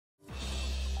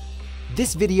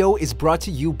This video is brought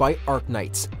to you by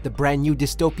Arknights, the brand new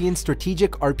dystopian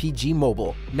strategic RPG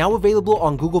mobile, now available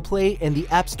on Google Play and the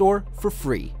App Store for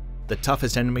free. The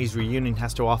toughest enemies Reunion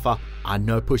has to offer are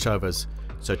no pushovers,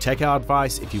 so take our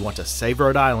advice if you want to save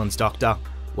Rhode Island's Doctor.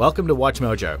 Welcome to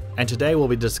WatchMojo, and today we'll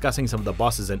be discussing some of the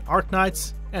bosses in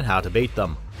Arknights and how to beat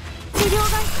them.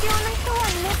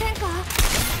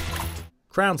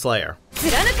 Crownslayer.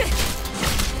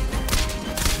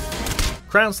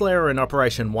 Crownslayer in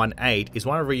Operation 1-8 is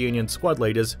one of Reunion's squad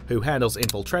leaders who handles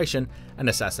infiltration and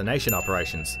assassination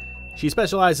operations. She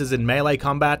specializes in melee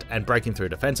combat and breaking through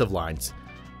defensive lines.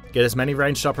 Get as many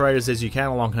ranged operators as you can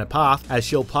along her path, as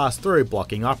she'll pass through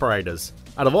blocking operators.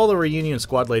 Out of all the Reunion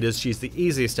squad leaders, she's the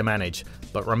easiest to manage,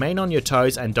 but remain on your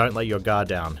toes and don't let your guard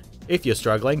down. If you're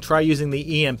struggling, try using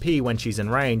the EMP when she's in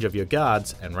range of your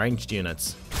guards and ranged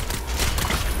units.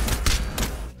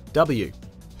 W.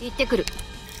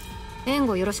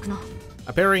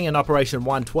 Appearing in Operation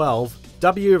 112,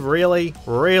 W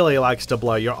really likes to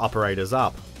blow your operators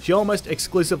up. She almost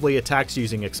exclusively attacks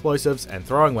using explosives and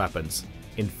throwing weapons.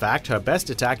 In fact, her best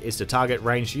attack is to target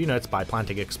ranged units by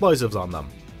planting explosives on them,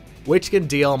 which can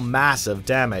deal massive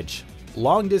damage.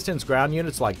 Long-distance ground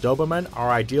units like Doberman are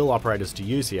ideal operators to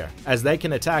use here, as they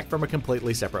can attack from a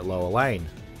completely separate lower lane.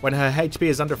 When her HP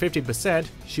is under 50%,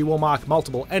 she will mark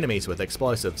multiple enemies with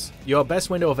explosives. Your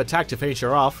best window of attack to finish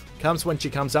her off comes when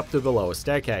she comes up through the lower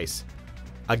staircase.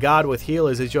 A guard with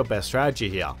healers is your best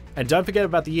strategy here, and don't forget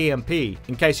about the EMP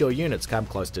in case your units come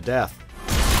close to death.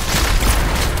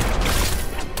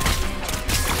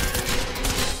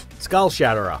 Skull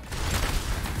Shatterer.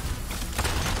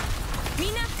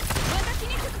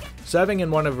 Serving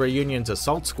in one of Reunion's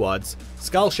assault squads,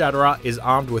 Skull Shatterer is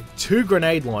armed with 2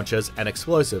 grenade launchers and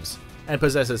explosives, and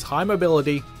possesses high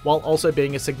mobility while also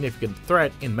being a significant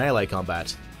threat in melee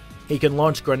combat. He can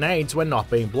launch grenades when not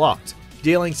being blocked,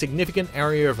 dealing significant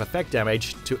area of effect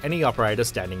damage to any operator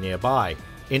standing nearby.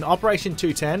 In Operation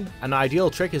 210, an ideal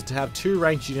trick is to have 2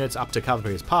 ranged units up to cover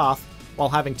his path, while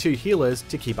having 2 healers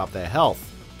to keep up their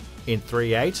health. In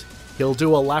 3-8, he'll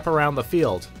do a lap around the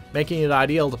field, making it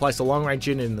ideal to place a long-range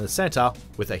unit in the center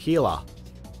with a healer.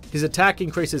 His attack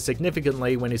increases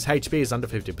significantly when his HP is under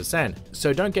 50%,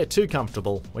 so don't get too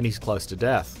comfortable when he's close to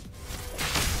death.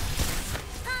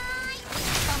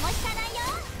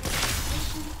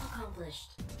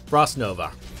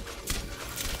 FrostNova.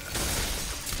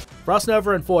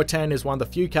 FrostNova in 410 is one of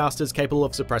the few casters capable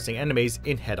of suppressing enemies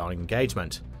in head-on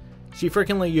engagement. She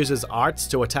frequently uses arts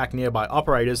to attack nearby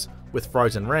operators with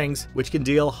frozen rings, which can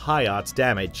deal high arts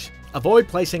damage. Avoid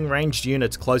placing ranged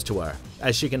units close to her,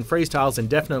 as she can freeze tiles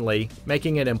indefinitely,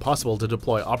 making it impossible to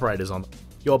deploy operators on them.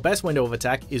 Your best window of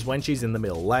attack is when she's in the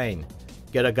middle lane.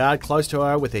 Get a guard close to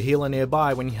her with a healer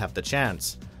nearby when you have the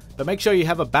chance, but make sure you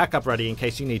have a backup ready in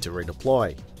case you need to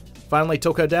redeploy. Finally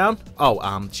took her down?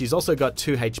 She's also got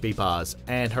 2 HP bars,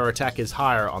 and her attack is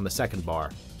higher on the second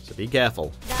bar, so be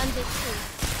careful.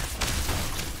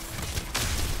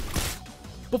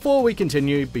 Before we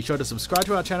continue, be sure to subscribe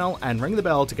to our channel and ring the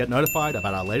bell to get notified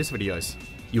about our latest videos.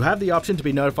 You have the option to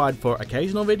be notified for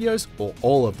occasional videos or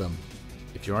all of them.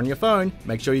 If you're on your phone,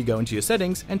 make sure you go into your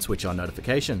settings and switch on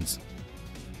notifications.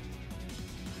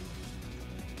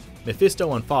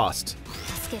 Mephisto and Faust.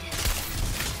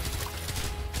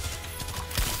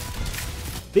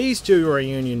 These 2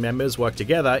 Reunion members work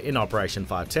together in Operation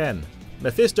 510.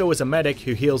 Mephisto is a medic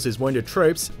who heals his wounded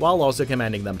troops while also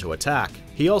commanding them to attack.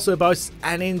 He also boasts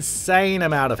an insane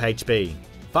amount of HP.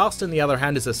 Faust, on the other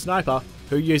hand, is a sniper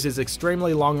who uses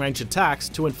extremely long-range attacks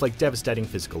to inflict devastating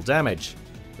physical damage.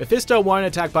 Mephisto won't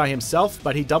attack by himself,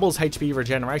 but he doubles HP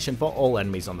regeneration for all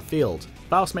enemies on the field.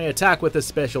 Faust may attack with a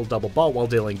special double bolt while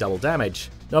dealing double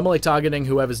damage, normally targeting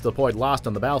whoever's deployed last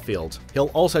on the battlefield. He'll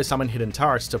also summon hidden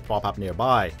turrets to pop up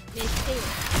nearby.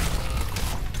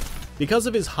 Because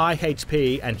of his high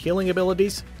HP and healing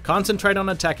abilities, concentrate on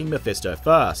attacking Mephisto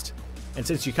first. And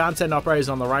since you can't send operators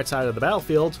on the right side of the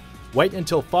battlefield, wait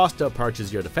until Faust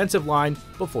approaches your defensive line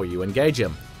before you engage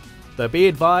him. Though be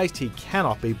advised, he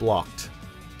cannot be blocked.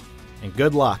 And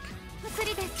good luck. Mission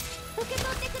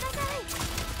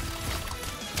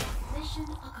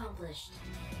accomplished.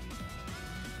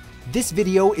 This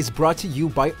video is brought to you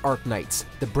by Arknights,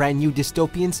 the brand new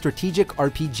dystopian strategic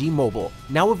RPG mobile,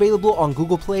 now available on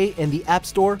Google Play and the App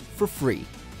Store for free.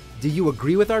 Do you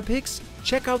agree with our picks?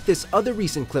 Check out this other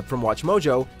recent clip from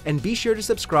WatchMojo, and be sure to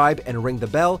subscribe and ring the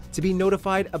bell to be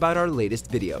notified about our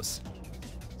latest videos.